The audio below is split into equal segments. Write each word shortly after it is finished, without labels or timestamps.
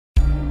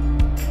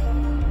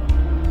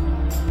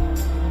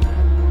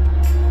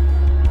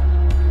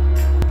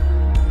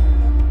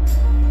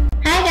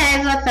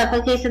up?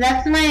 Okay, so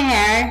that's my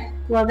hair.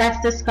 Well,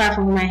 that's the scarf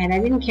over my head. I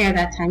didn't care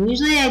that time.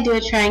 Usually I do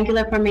a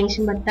triangular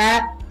formation, but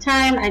that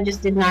time I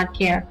just did not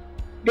care.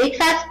 Big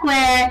fat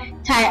square,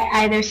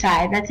 tie either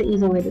side. That's an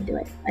easy way to do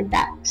it, like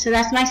that. So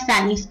that's my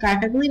satiny scarf.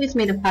 I believe it's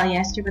made of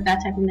polyester, but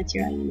that type of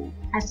material, you know,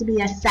 it has to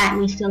be a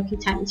satiny, silky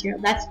type material.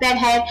 That's bed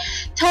head,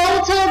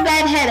 total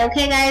bed head.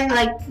 Okay, guys,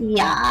 like,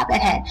 yeah, bed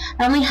head.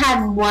 I only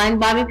had one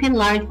bobby pin,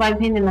 large bobby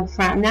pin in the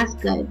front, and that's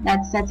good.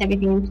 That sets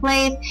everything in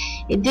place.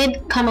 It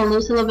did come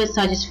loose a little bit,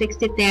 so I just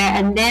fixed it there,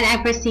 and then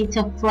I proceed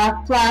to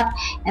fluff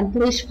and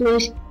ploosh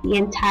the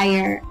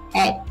entire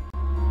head.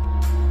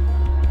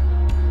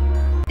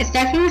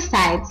 Start from the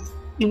sides.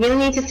 You really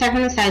need to start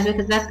from the sides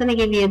because that's going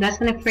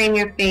to frame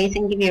your face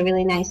and give you a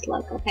really nice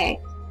look, okay?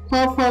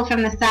 Pull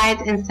from the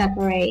sides and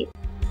separate.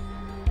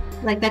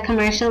 Like the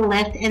commercial,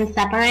 lift and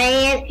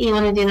separate. You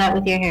want to do that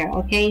with your hair,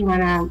 okay? You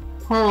want to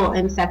pull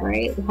and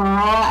separate. Pull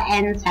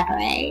and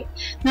separate.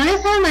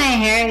 Notice how my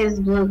hair is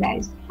blue,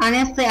 guys.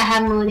 Honestly, I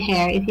have mood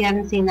hair. If you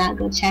haven't seen that,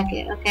 go check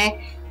it,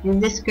 okay? In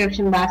the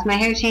description box. My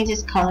hair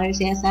changes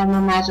colors. Yes, I'm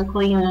a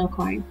magical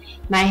unicorn.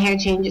 My hair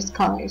changes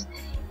colors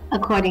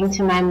according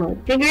to my mood.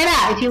 Figure it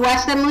out. If you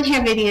watch that mood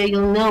hair video,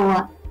 you'll know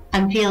what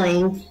I'm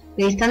feeling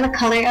based on the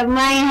color of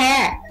my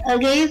hair.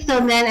 Okay, so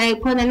then I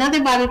put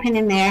another bobby pin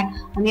in there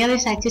on the other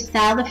side to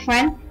style the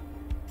front.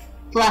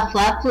 Fluff,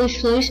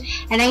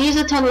 ploosh, and I use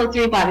a total of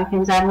 3 bobby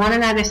pins. I have one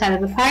on either side of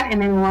the part and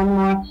then one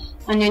more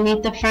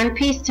underneath the front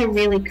piece to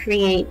really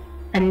create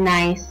a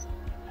nice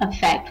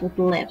effect with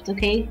lift,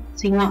 okay?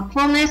 So you want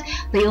fullness,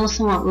 but you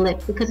also want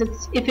lift because if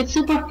it's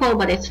super full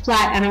but it's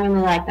flat, I don't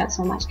really like that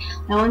so much.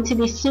 I want it to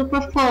be super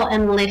full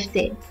and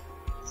lifted.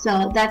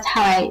 So that's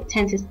how I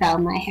tend to style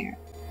my hair.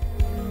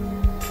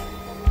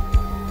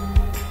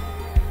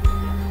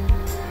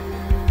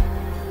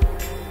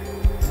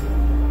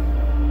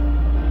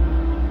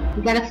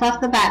 You gotta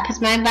fluff the back because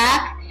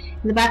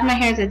the back of my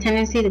hair has a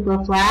tendency to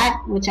go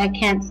flat, which I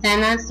can't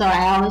stand that, so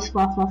I always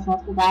fluff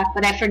the back,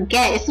 but I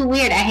forget. It's so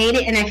weird. I hate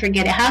it and I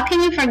forget it. How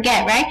can you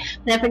forget, right?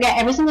 But I forget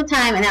every single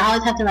time, and I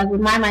always have to like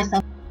remind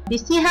myself. You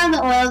see how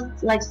the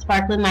oils like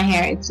sparkle in my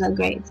hair? It's so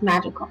great. It's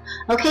magical.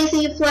 Okay,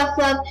 so you fluff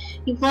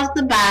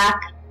the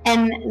back,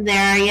 and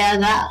there you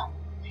go.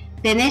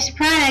 Finished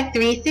product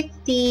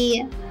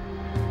 360.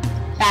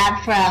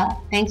 Fab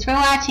Fro. Thanks for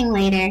watching.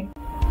 Later.